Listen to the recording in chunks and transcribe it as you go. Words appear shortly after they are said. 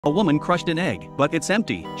A woman crushed an egg, but it's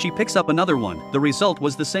empty. She picks up another one. The result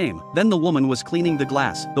was the same. Then the woman was cleaning the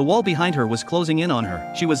glass. The wall behind her was closing in on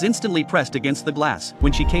her. She was instantly pressed against the glass.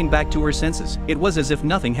 When she came back to her senses, it was as if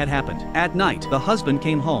nothing had happened. At night, the husband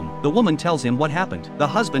came home. The woman tells him what happened. The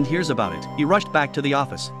husband hears about it. He rushed back to the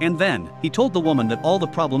office. And then, he told the woman that all the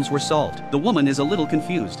problems were solved. The woman is a little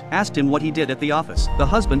confused. Asked him what he did at the office. The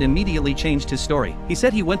husband immediately changed his story. He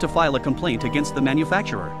said he went to file a complaint against the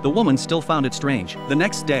manufacturer. The woman still found it strange. The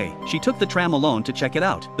next day, she took the tram alone to check it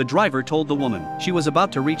out. The driver told the woman she was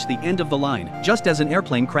about to reach the end of the line, just as an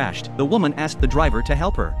airplane crashed. The woman asked the driver to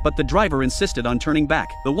help her, but the driver insisted on turning back.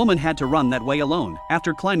 The woman had to run that way alone.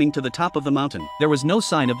 After climbing to the top of the mountain, there was no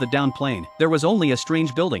sign of the downed plane. There was only a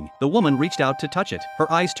strange building. The woman reached out to touch it. Her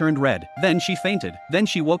eyes turned red. Then she fainted. Then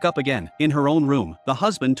she woke up again, in her own room. The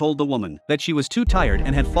husband told the woman that she was too tired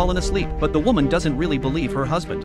and had fallen asleep, but the woman doesn't really believe her husband.